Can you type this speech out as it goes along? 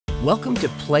Welcome to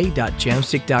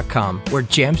Play.Jamstik.com, where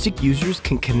Jamstik users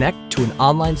can connect to an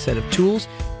online set of tools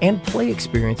and play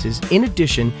experiences in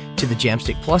addition to the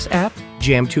Jamstik Plus app,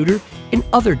 Jam Tutor, and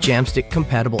other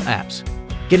Jamstik-compatible apps.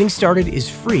 Getting started is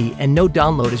free and no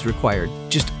download is required.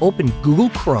 Just open Google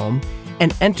Chrome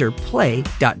and enter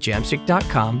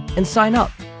Play.Jamstik.com and sign up.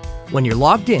 When you're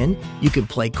logged in, you can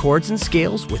play chords and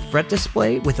scales with fret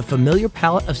display with a familiar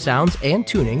palette of sounds and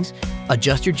tunings,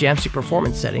 adjust your Jamstik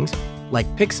performance settings,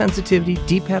 like pick sensitivity,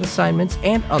 D-pad assignments,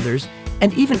 and others,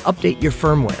 and even update your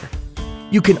firmware.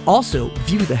 You can also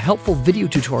view the helpful video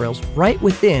tutorials right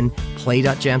within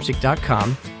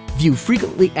Play.Jamstik.com, view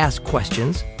frequently asked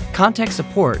questions, contact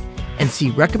support, and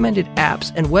see recommended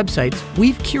apps and websites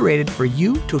we've curated for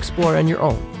you to explore on your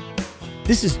own.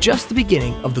 This is just the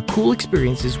beginning of the cool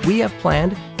experiences we have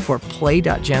planned for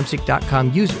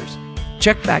Play.Jamstik.com users.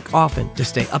 Check back often to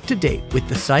stay up to date with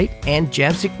the site and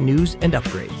Jamstik news and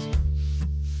upgrades.